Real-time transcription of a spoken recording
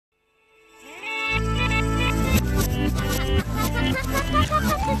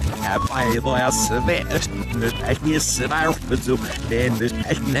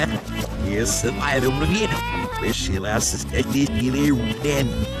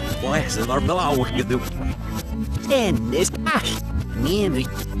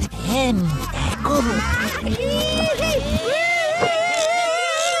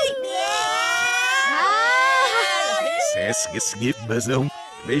Skip bazum,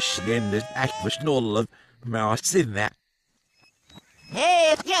 fish in the act was no mouse in that.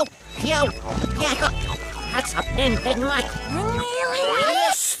 Hey, yo! That's up in big like.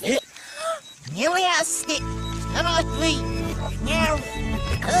 Yes! Come on, please. Now,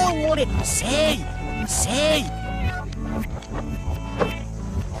 go with it. Say.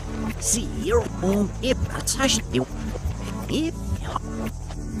 See your own if that's how you. If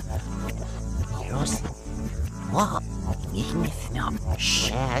yes. What? If not,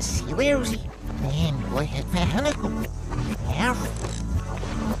 Shaz, where's he? And what had mechanical?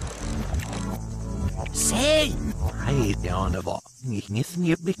 Say! I don't know what. If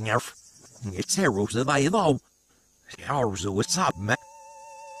you big nerf. It's a rose of I know. Ours was up, man.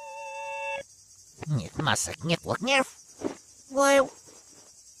 It must have get what nerf. Well,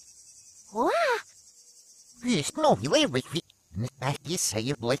 what? There's no way with it. Back you say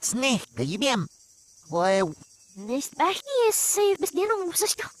you blitz neck, you well, this back is safe, but you know,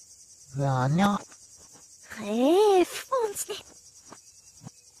 sister. no. Hey, fancy.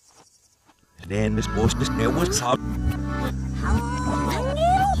 Then the supposed to know what's up.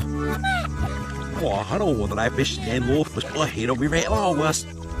 Oh, I don't know that I fish and wolf was playing over right always.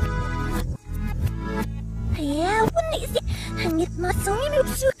 Yeah, when is it? And it must only know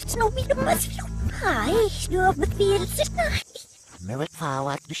suits no be the must. Hi, you're the field sister. Merit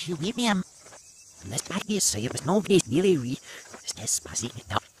forward to shoot him. Let's back here say it was no place really. Let's pass it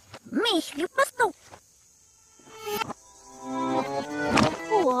up. Me, you must know.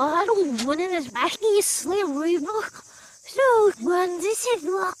 Oh, I don't want in his back is slavery. So, one, this is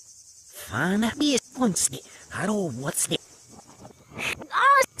what. Fun at me is once. I don't what's it.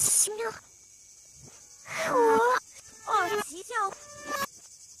 Ah, smell. Oh, see so.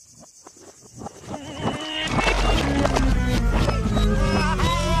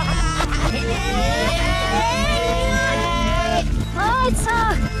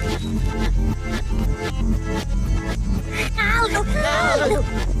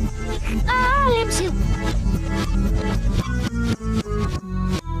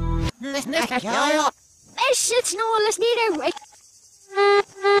 It's no less neither way.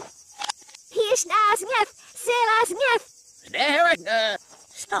 Here's Nasnef, Sailor's Nef.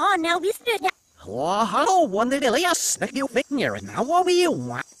 Star now we stood. Oh, hello, one little yes, that you fit near it now. What do you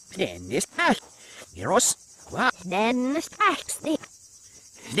want? Then this pack. Here's what? Then the stacks.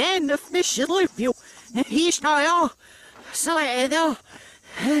 Then the fish will leave you. He's style. So though.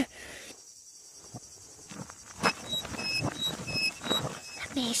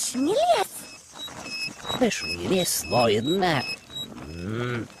 Fish millions. Fish really slow, isn't that?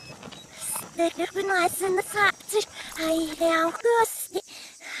 Stick up nice in the factory. I now gusty.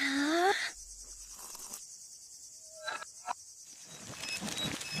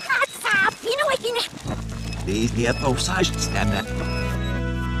 That's up, you know I can. These get both sides stand that.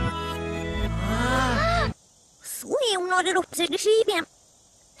 Swim not up to the sheep.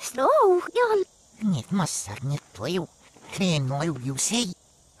 Slow, y'all. It must have not play. Then what you say?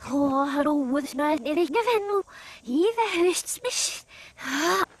 Oh, hallo, wat is nou het geven? Hier is het smish.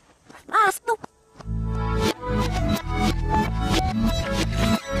 Vast op.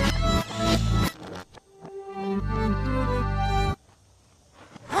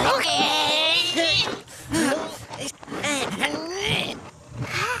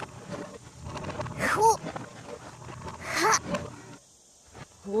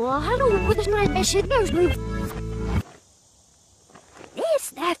 Oh, hallo, wat is nou het beste nieuws?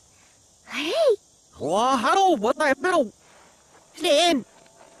 Is that? Hey! Oh, hello, what the hell? Then,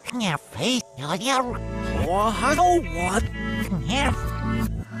 your face, your. Oh, hello, what? Here.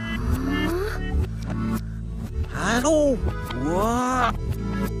 Hello, what?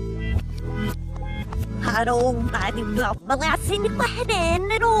 Hello, I do not believe in the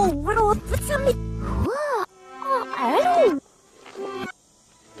bed at all. What was something? Oh, hello.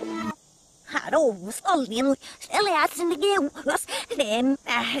 Hallo, Stalin, Elias in the game was then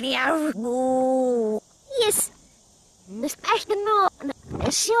yes. The special not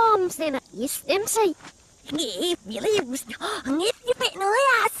the shams then yes, them say. If you leave, if you bet no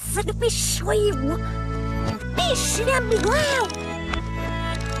ass, the fish swim. Fish, them wow.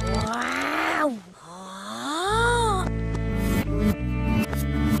 Wow.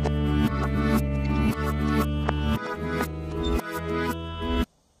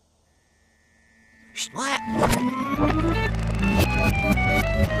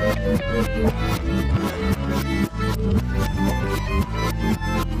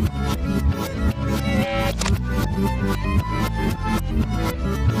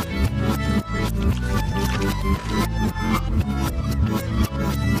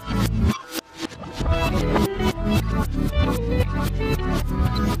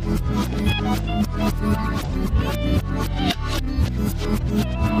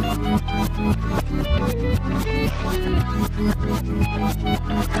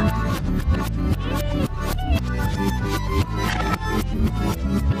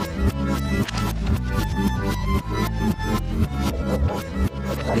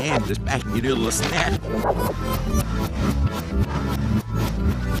 Damn, this back you do listen that.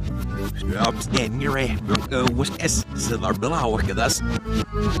 Stop standing your ass. What's this? Silver below at us.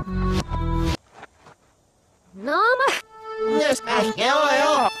 Nama, This back,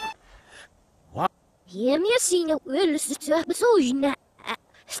 yeah. hem jag sina ölstöpsojna.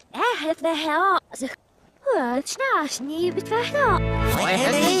 Stähet det här. Snart ni betvärdar.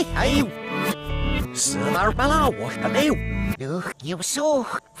 Hey, hey. Silver below at you. Du, you so.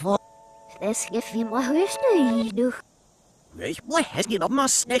 Det ska filma höstnöjd. What has get up my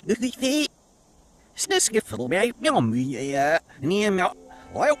snack with the feet? Snack for the way, yum, near me.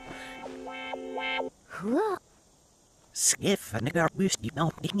 Well, skiff and the garbage, you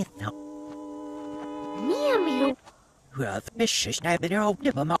know, getting it now. Nemo. Well, the fish is not there, I'll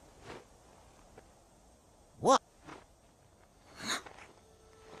give them up. What?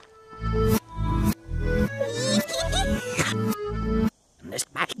 This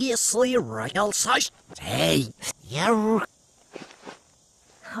back here, royal size. Hey, Yeah.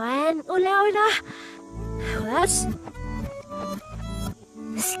 Han och Laura. Hörs.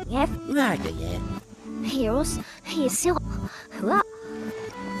 Skräp. right again. Heroes. Hisio. Hva?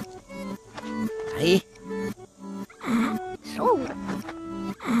 Hey, Så.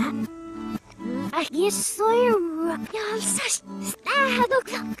 Jag så jag alls städ och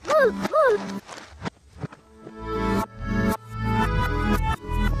håll.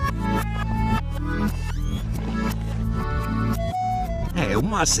 hey,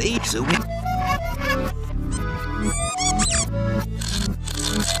 my seat, so.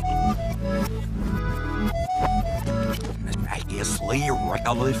 I guess Lee, right,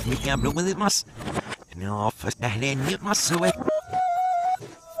 I'll lift me up with it, must. No, first I didn't get my sweat.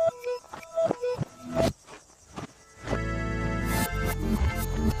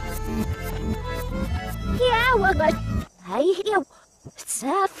 Ja, vad hej, jag.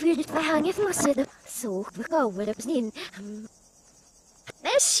 Särskilt vad han är för sig. Så förgår det på sin.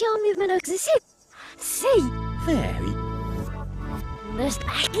 Det kör mig med också sitt. Säg. Very. Nästa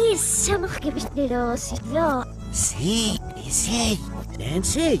gissa mycket viktigt då sitt då. See, And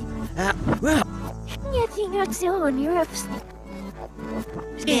see. Well, Jag tänker att se hon i röpsning.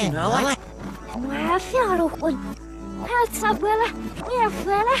 stand all. Några fjärråkon. Hälsabuella.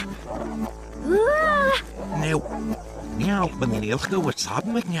 Nerfuella. no. Now, when the nails go, what's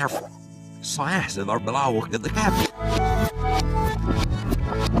happening here? Slash of our below at the cap.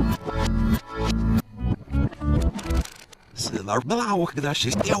 So our below at us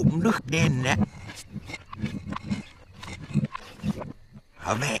is the open look then.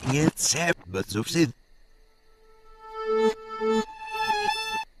 How about it, Sap, but so said.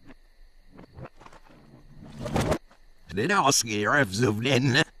 Den avskriver av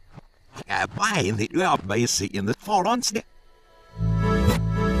den. Jag bara det rörbajsig in the forons det.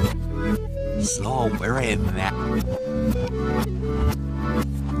 So we're in that.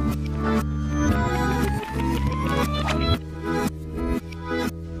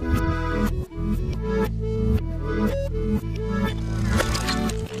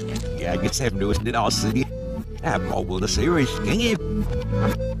 Jag get 7 år sedan idag, så det är mobile series.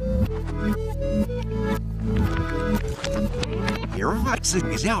 You're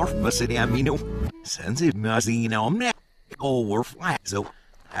vaccinated yourself, but I mean, since it must be on that over flat, so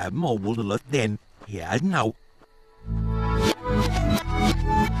I'm mobile to look then. Yeah, I know.